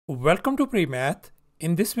Welcome to PreMath.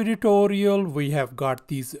 In this video tutorial, we have got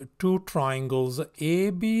these two triangles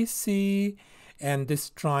ABC and this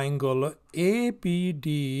triangle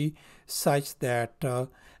ABD such that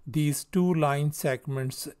these two line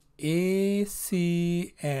segments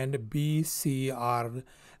AC and BC are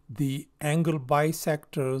the angle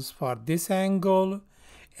bisectors for this angle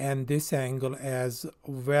and this angle as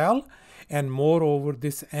well, and moreover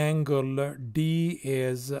this angle D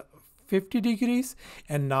is 50 degrees,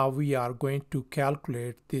 and now we are going to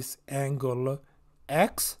calculate this angle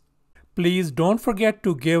X. Please don't forget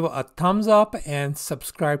to give a thumbs up and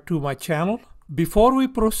subscribe to my channel. Before we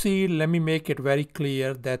proceed, let me make it very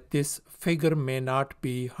clear that this figure may not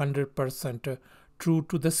be 100% true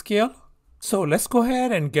to the scale. So let's go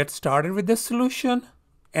ahead and get started with the solution.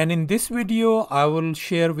 And in this video, I will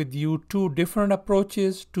share with you two different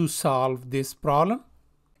approaches to solve this problem.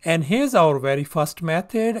 And here's our very first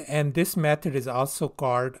method, and this method is also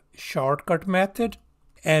called shortcut method.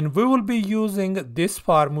 And we will be using this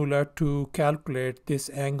formula to calculate this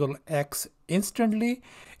angle X instantly.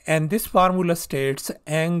 And this formula states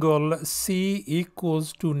angle C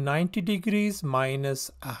equals to 90 degrees minus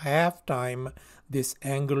a half time this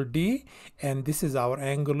angle D. And this is our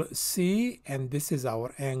angle C and this is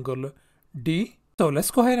our angle D. So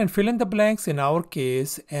let's go ahead and fill in the blanks. In our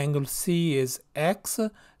case, angle C is X.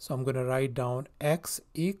 So I'm going to write down X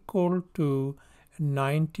equal to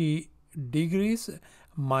 90 degrees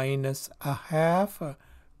minus a half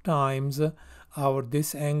times our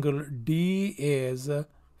this angle D is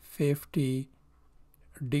 50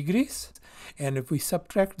 degrees. And if we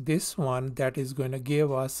subtract this one, that is going to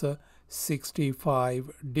give us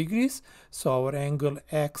 65 degrees. So our angle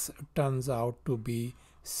X turns out to be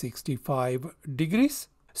 65 degrees.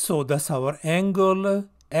 So thus our angle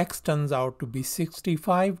X turns out to be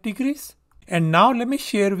 65 degrees. And now let me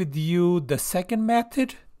share with you the second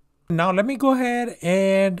method. Now let me go ahead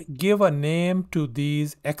and give a name to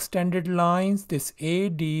these extended lines. This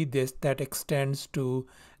AD, that extends to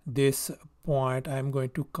this point, I'm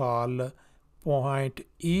going to call point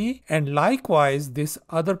E. And likewise, this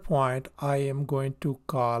other point, I am going to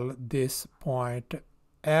call this point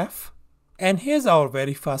F. And here's our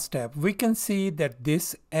very first step. We can see that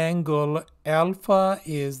this angle alpha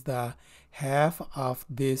is the half of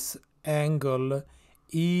this angle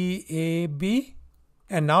EAB.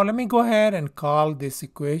 And now let me go ahead and call this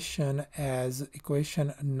equation as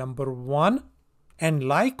equation number 1. And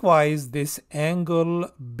likewise, this angle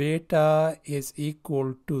beta is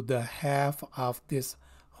equal to the half of this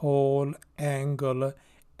whole angle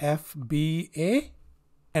FBA.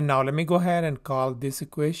 And now let me go ahead and call this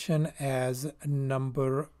equation as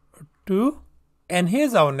number 2. And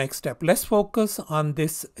here's our next step. Let's focus on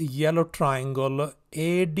this yellow triangle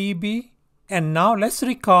ADB. And now let's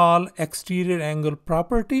recall exterior angle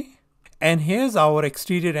property. And here's our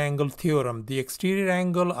exterior angle theorem. The exterior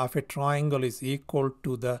angle of a triangle is equal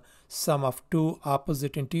to the sum of two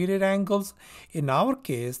opposite interior angles. In our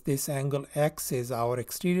case, this angle X is our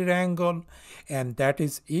exterior angle, and that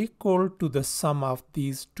is equal to the sum of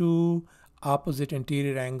these two opposite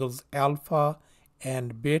interior angles alpha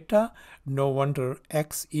and beta. No wonder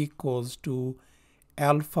X equals to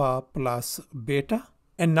alpha plus beta.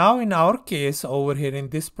 And now in our case over here in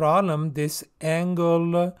this problem, this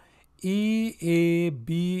angle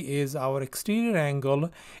EAB is our exterior angle,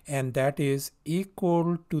 and that is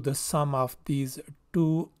equal to the sum of these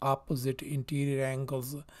two opposite interior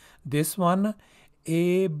angles. This one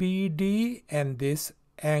ABD and this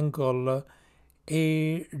angle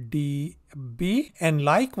ADB. And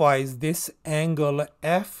likewise, this angle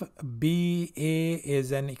FBA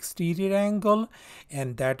is an exterior angle,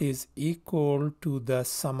 and that is equal to the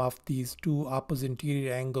sum of these two opposite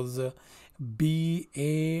interior angles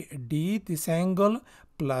BAD, this angle,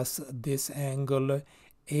 plus this angle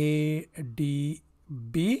ADB.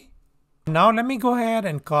 Now let me go ahead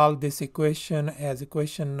and call this equation as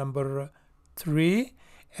equation number 3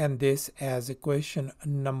 and this as equation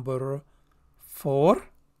number 4.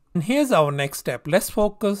 And here's our next step. Let's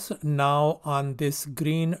focus now on this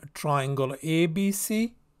green triangle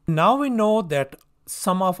ABC. Now we know that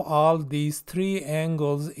sum of all these three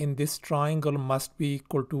angles in this triangle must be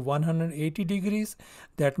equal to 180 degrees.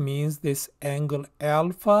 That means this angle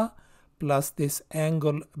alpha plus this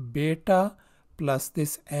angle beta plus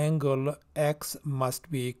this angle X must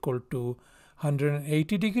be equal to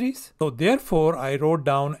 180 degrees. So therefore, I wrote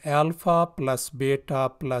down alpha plus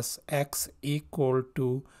beta plus X equal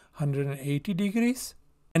to 180 degrees.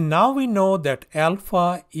 And now we know that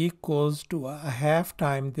alpha equals to a half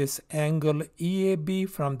time this angle EAB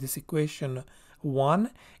from this equation 1,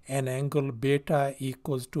 and angle beta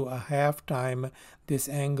equals to a half time this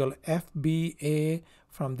angle FBA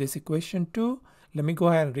from this equation 2. Let me go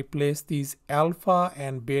ahead and replace these alpha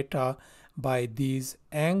and beta by these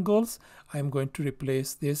angles. I'm going to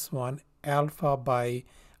replace this one alpha by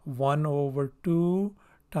 1 over 2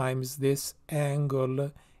 times this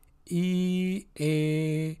angle EAB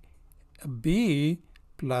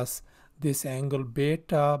plus this angle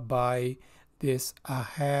beta by this a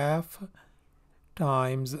half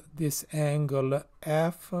times this angle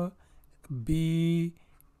FBA,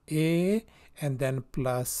 and then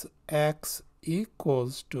plus x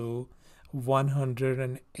equals to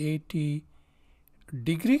 180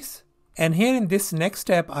 degrees. And here in this next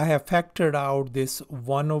step, I have factored out this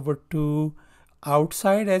 1 over 2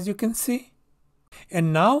 outside, as you can see.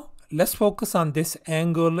 And now let's focus on this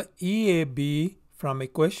angle EAB from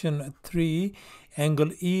equation 3.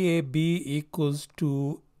 Angle EAB equals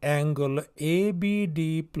to angle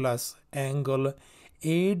ABD plus angle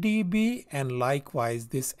ADB, and likewise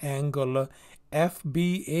this angle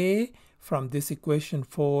FBA from this equation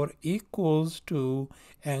 4 equals to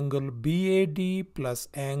angle BAD plus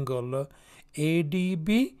angle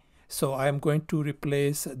ADB. So I'm going to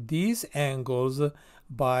replace these angles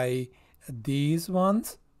by these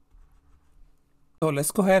ones. So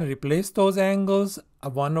let's go ahead and replace those angles.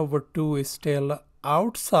 1 over 2 is still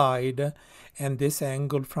outside, and this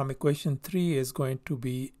angle from equation 3 is going to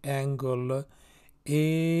be angle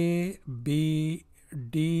ABD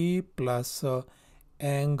plus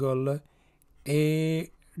angle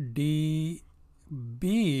ADB,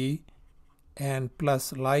 and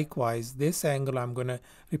plus likewise this angle I'm going to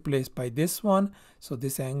replace by this one. So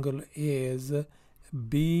this angle is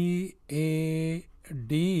BAD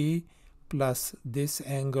plus this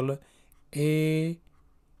angle ADB,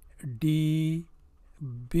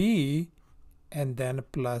 and then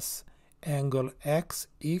plus angle X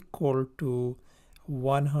equal to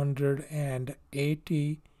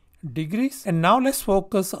 180 degrees. And now let's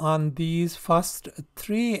focus on these first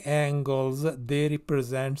three angles. They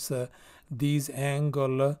represents these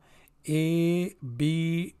angle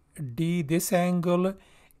ABD, this angle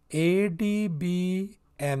ADB,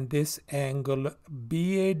 and this angle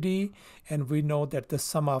BAD, and we know that the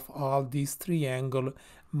sum of all these three angles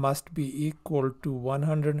must be equal to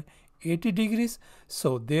 180 degrees.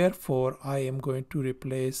 So therefore I am going to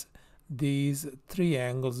replace these three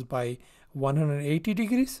angles by 180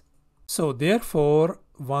 degrees. So therefore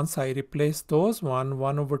once I replace those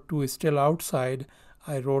 1 over 2 is still outside,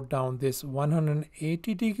 I wrote down this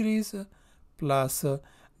 180 degrees plus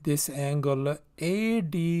this angle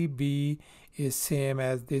ADB is same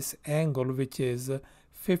as this angle, which is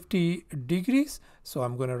 50 degrees. So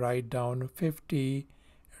I'm going to write down 50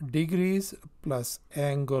 degrees plus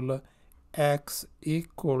angle X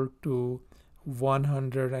equal to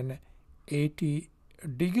 180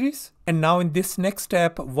 degrees. And now in this next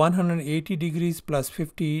step, 180 degrees plus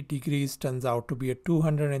 50 degrees turns out to be a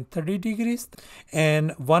 230 degrees,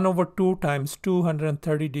 and 1 over 2 times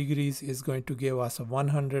 230 degrees is going to give us a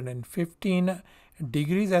 115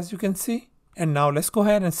 degrees, as you can see. And now let's go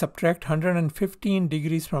ahead and subtract 115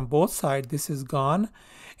 degrees from both sides. This is gone,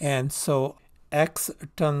 and so X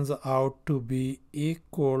turns out to be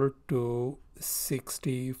equal to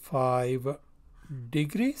 65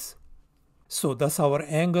 degrees. So thus our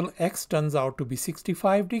angle X turns out to be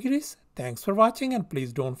 65 degrees. Thanks for watching, and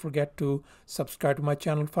please don't forget to subscribe to my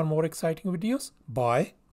channel for more exciting videos.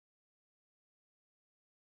 Bye.